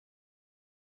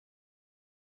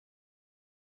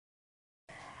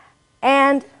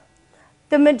And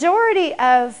the majority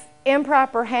of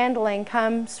improper handling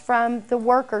comes from the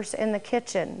workers in the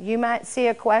kitchen. You might see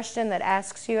a question that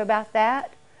asks you about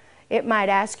that. It might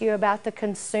ask you about the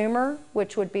consumer,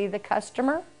 which would be the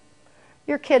customer.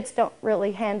 Your kids don't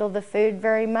really handle the food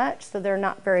very much, so they're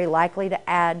not very likely to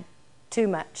add too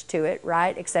much to it,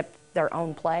 right, except their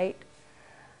own plate.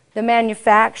 The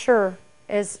manufacturer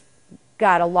has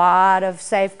got a lot of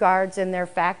safeguards in their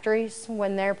factories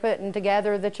when they're putting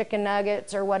together the chicken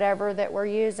nuggets or whatever that we're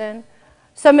using.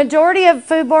 So majority of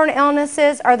foodborne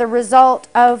illnesses are the result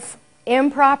of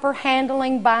improper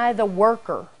handling by the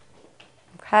worker.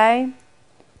 Okay?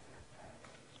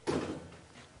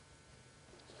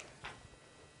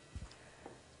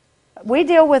 We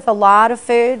deal with a lot of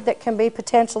food that can be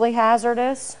potentially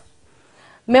hazardous.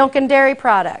 Milk and dairy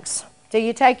products. Do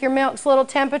you take your milk's little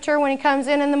temperature when he comes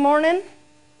in the morning?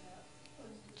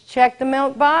 Check the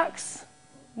milk box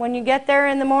when you get there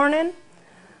in the morning.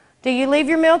 Do you leave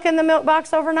your milk in the milk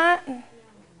box overnight?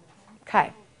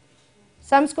 Okay.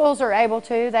 Some schools are able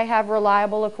to. They have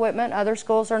reliable equipment. Other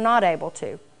schools are not able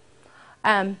to.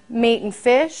 Meat and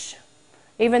fish,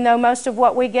 even though most of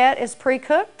what we get is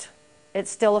pre-cooked, it's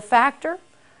still a factor.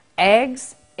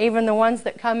 Eggs, even the ones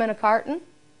that come in a carton.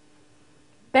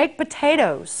 Baked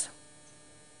potatoes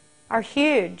are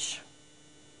huge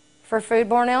for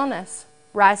foodborne illness.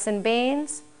 Rice and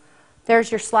beans.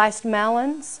 There's your sliced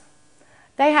melons.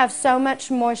 They have so much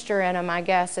moisture in them, I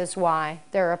guess, is why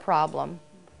they're a problem.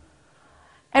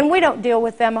 And we don't deal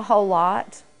with them a whole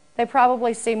lot. They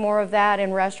probably see more of that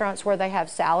in restaurants where they have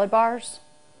salad bars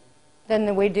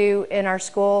than we do in our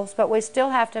schools. But we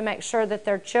still have to make sure that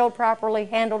they're chilled properly,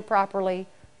 handled properly,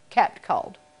 kept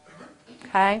cold.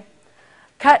 Okay?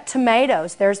 Cut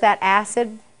tomatoes. There's that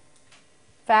acid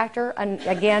factor, and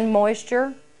again,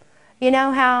 moisture. You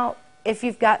know how if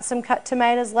you've got some cut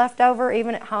tomatoes left over,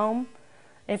 even at home,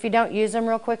 if you don't use them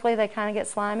real quickly, they kind of get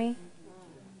slimy?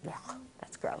 Ugh,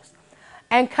 that's gross.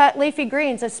 And cut leafy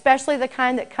greens, especially the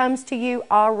kind that comes to you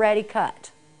already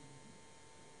cut.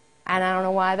 And I don't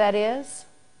know why that is,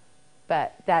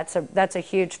 but that's a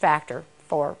huge factor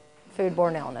for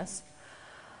foodborne illness.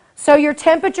 So your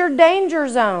temperature danger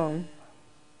zone.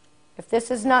 If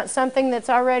this is not something that's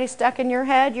already stuck in your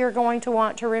head, you're going to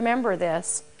want to remember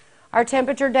this. Our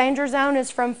temperature danger zone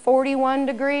is from 41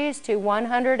 degrees to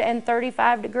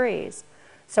 135 degrees.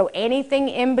 So anything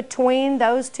in between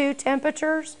those two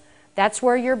temperatures, that's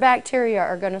where your bacteria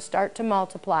are going to start to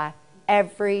multiply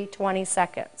every 20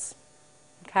 seconds.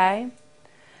 Okay?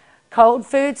 Cold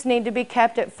foods need to be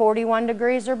kept at 41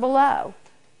 degrees or below.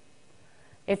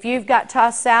 If you've got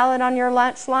tossed salad on your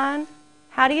lunch line,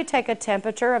 how do you take a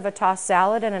temperature of a tossed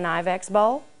salad in an Ivex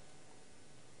bowl?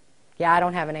 Yeah, I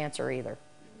don't have an answer either.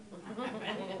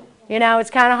 You know, it's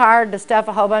kind of hard to stuff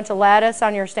a whole bunch of lettuce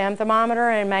on your STEM thermometer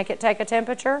and make it take a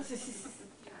temperature.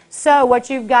 So what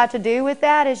you've got to do with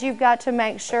that is you've got to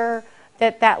make sure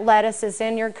that that lettuce is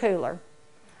in your cooler.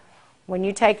 When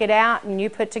you take it out and you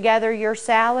put together your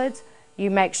salads, you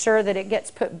make sure that it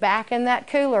gets put back in that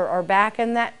cooler or back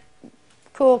in that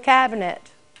cool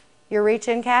cabinet, your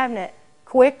reach-in cabinet,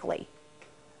 quickly.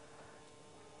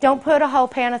 Don't put a whole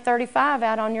pan of 35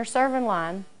 out on your serving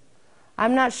line.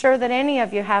 I'm not sure that any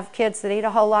of you have kids that eat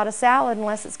a whole lot of salad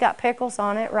unless it's got pickles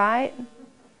on it, right?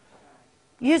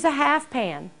 Use a half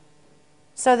pan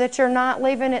so that you're not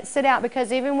leaving it sit out,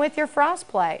 because even with your frost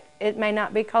plate, it may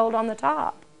not be cold on the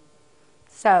top.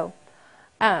 So,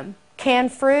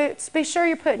 canned fruits, be sure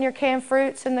you're putting your canned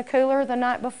fruits in the cooler the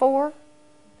night before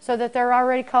so that they're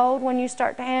already cold when you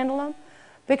start to handle them,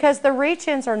 because the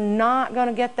reach-ins are not going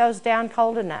to get those down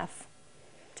cold enough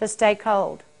to stay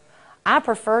cold. I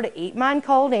prefer to eat mine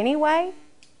cold anyway.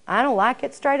 I don't like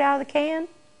it straight out of the can.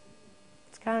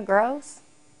 It's kind of gross.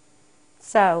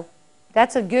 So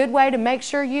that's a good way to make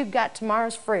sure you've got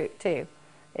tomorrow's fruit too,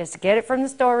 is to get it from the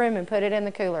storeroom and put it in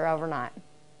the cooler overnight.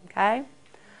 Okay?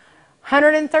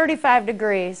 135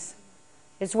 degrees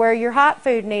is where your hot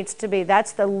food needs to be.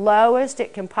 That's the lowest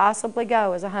it can possibly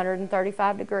go, is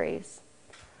 135 degrees.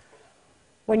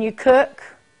 When you cook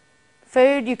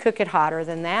food, you cook it hotter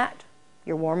than that.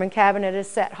 Your warming cabinet is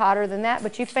set hotter than that,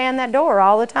 but you fan that door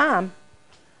all the time.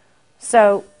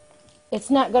 So it's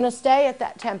not going to stay at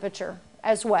that temperature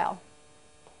as well.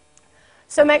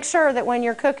 So make sure that when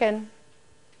you're cooking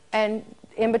and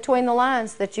in between the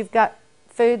lines that you've got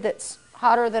food that's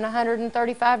hotter than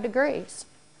 135 degrees.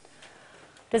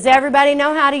 Does everybody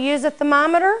know how to use a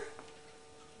thermometer?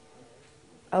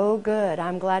 Oh, good.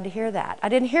 I'm glad to hear that. I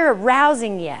didn't hear a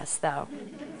rousing yes, though.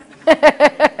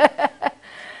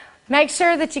 Make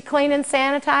sure that you clean and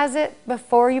sanitize it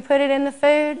before you put it in the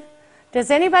food.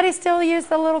 Does anybody still use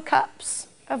the little cups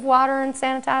of water and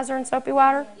sanitizer and soapy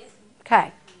water?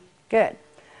 Okay, good.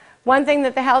 One thing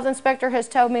that the health inspector has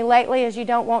told me lately is you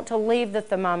don't want to leave the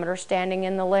thermometer standing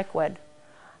in the liquid.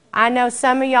 I know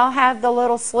some of y'all have the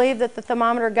little sleeve that the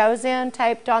thermometer goes in,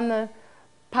 taped on the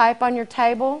pipe on your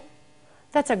table.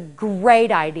 That's a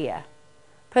great idea.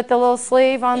 Put the little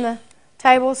sleeve on the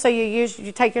table so you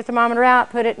take your thermometer out,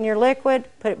 put it in your liquid,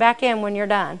 put it back in when you're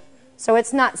done. So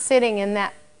it's not sitting in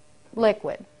that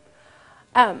liquid.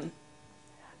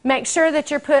 Make sure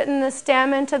that you're putting the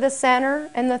stem into the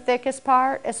center and the thickest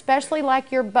part, especially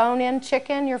like your bone-in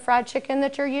chicken, your fried chicken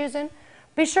that you're using.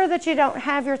 Be sure that you don't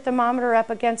have your thermometer up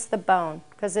against the bone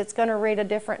because it's going to read a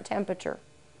different temperature.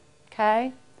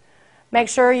 Okay? Make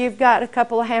sure you've got a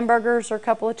couple of hamburgers or a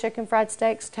couple of chicken fried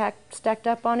steaks stacked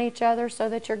up on each other so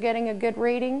that you're getting a good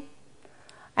reading.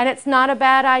 And it's not a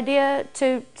bad idea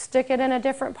to stick it in a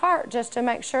different part just to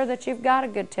make sure that you've got a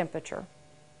good temperature.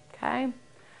 Okay?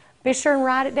 Be sure and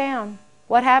write it down.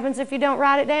 What happens if you don't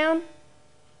write it down?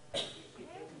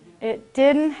 It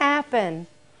didn't happen.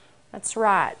 That's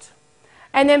right.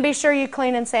 And then be sure you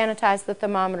clean and sanitize the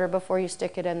thermometer before you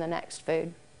stick it in the next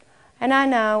food. And I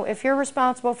know if you're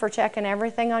responsible for checking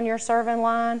everything on your serving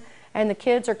line and the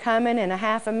kids are coming in a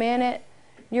half a minute,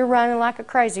 you're running like a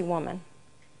crazy woman.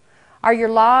 Are your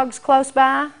logs close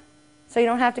by so you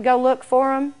don't have to go look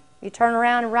for them? You turn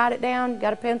around and write it down.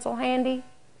 Got a pencil handy?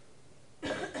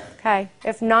 Okay.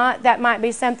 If not, that might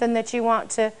be something that you want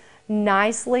to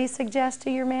nicely suggest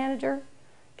to your manager.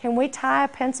 Can we tie a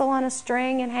pencil on a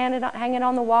string and hang it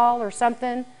on the wall or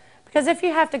something? Because if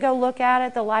you have to go look at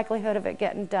it, the likelihood of it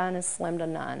getting done is slim to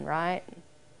none, right?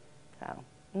 So,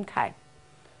 okay.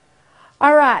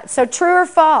 All right, so true or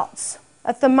false?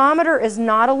 A thermometer is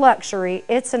not a luxury.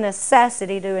 It's a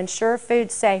necessity to ensure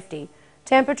food safety.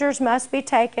 Temperatures must be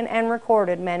taken and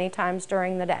recorded many times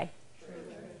during the day.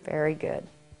 Very good.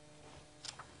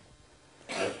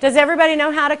 Does everybody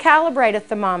know how to calibrate a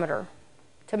thermometer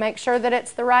to make sure that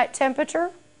it's the right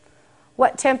temperature?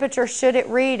 What temperature should it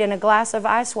read in a glass of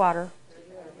ice water?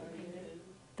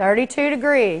 32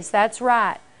 degrees, that's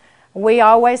right. We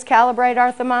always calibrate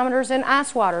our thermometers in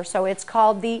ice water, so it's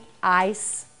called the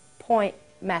ice point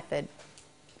method.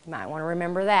 You might want to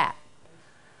remember that.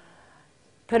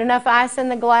 Put enough ice in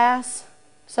the glass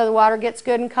so the water gets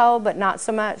good and cold, but not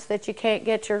so much that you can't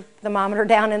get your thermometer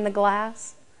down in the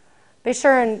glass. Be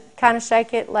sure and kind of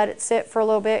shake it, let it sit for a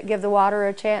little bit, give the water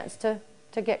a chance to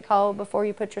get cold before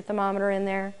you put your thermometer in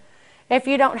there. If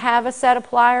you don't have a set of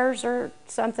pliers or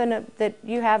something that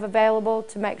you have available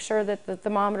to make sure that the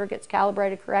thermometer gets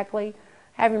calibrated correctly,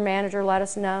 have your manager let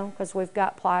us know because we've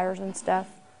got pliers and stuff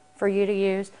for you to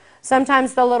use.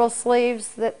 Sometimes the little sleeves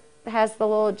that has the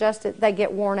little adjusted, they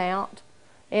get worn out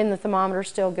and the thermometer's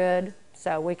still good,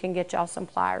 so we can get y'all some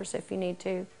pliers if you need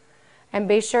to. And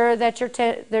be sure that your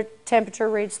temperature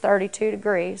reads 32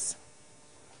 degrees.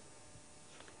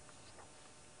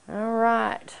 All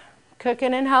right,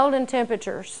 cooking and holding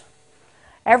temperatures.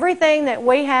 Everything that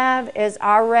we have is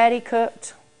already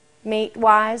cooked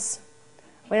meat-wise.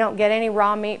 We don't get any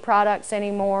raw meat products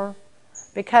anymore.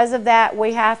 Because of that,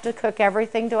 we have to cook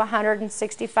everything to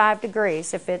 165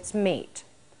 degrees if it's meat.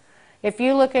 If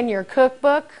you look in your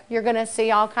cookbook, you're going to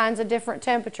see all kinds of different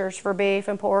temperatures for beef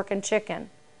and pork and chicken.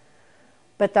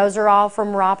 But those are all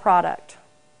from raw product.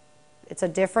 It's a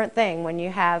different thing when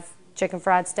you have chicken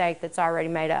fried steak that's already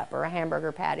made up or a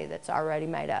hamburger patty that's already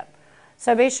made up.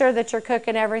 So be sure that you're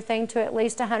cooking everything to at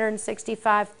least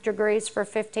 165 degrees for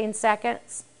 15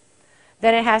 seconds.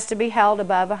 Then it has to be held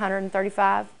above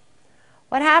 135.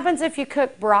 What happens if you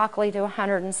cook broccoli to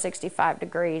 165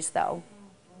 degrees though?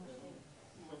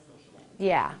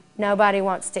 Yeah, nobody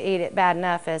wants to eat it bad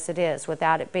enough as it is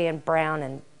without it being brown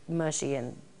and mushy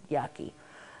and yucky.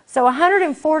 So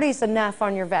 140 is enough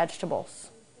on your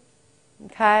vegetables.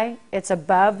 Okay? It's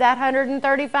above that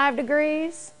 135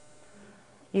 degrees.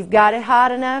 You've got it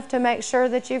hot enough to make sure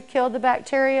that you've killed the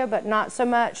bacteria, but not so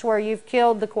much where you've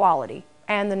killed the quality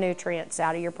and the nutrients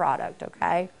out of your product,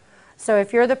 okay? So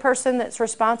if you're the person that's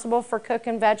responsible for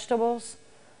cooking vegetables,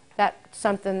 that's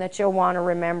something that you'll want to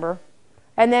remember.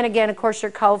 And then again, of course,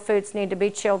 your cold foods need to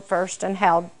be chilled first and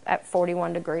held at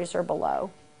 41 degrees or below.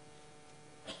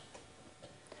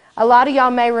 A lot of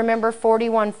y'all may remember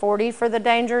 4140 for the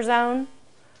danger zone.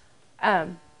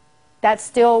 That's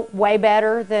still way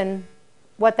better than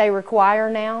what they require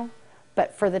now.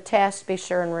 But for the test, be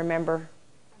sure and remember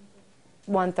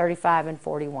 135 and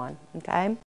 41, okay?